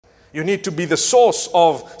You need to be the source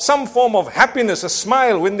of some form of happiness, a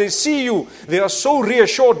smile. When they see you, they are so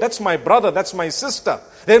reassured, that's my brother, that's my sister.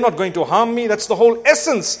 They're not going to harm me. That's the whole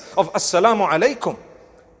essence of Assalamu alaikum.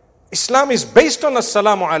 Islam is based on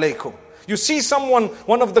Assalamu alaikum. You see someone,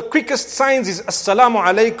 one of the quickest signs is Assalamu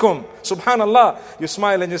alaikum. Subhanallah. You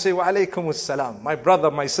smile and you say, Wa alaikum assalam. My brother,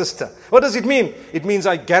 my sister. What does it mean? It means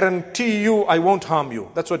I guarantee you I won't harm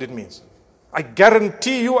you. That's what it means. I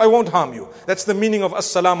guarantee you I won't harm you. That's the meaning of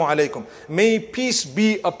Assalamu alaikum. May peace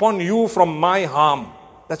be upon you from my harm.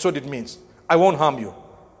 That's what it means. I won't harm you.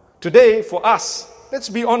 Today, for us, let's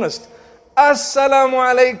be honest. Assalamu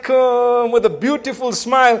alaikum with a beautiful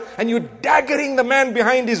smile, and you're daggering the man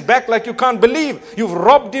behind his back like you can't believe. You've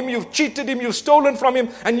robbed him, you've cheated him, you've stolen from him,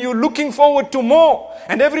 and you're looking forward to more.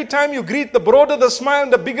 And every time you greet, the broader the smile,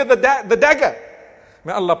 the bigger the dagger.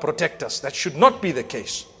 May Allah protect us. That should not be the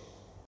case.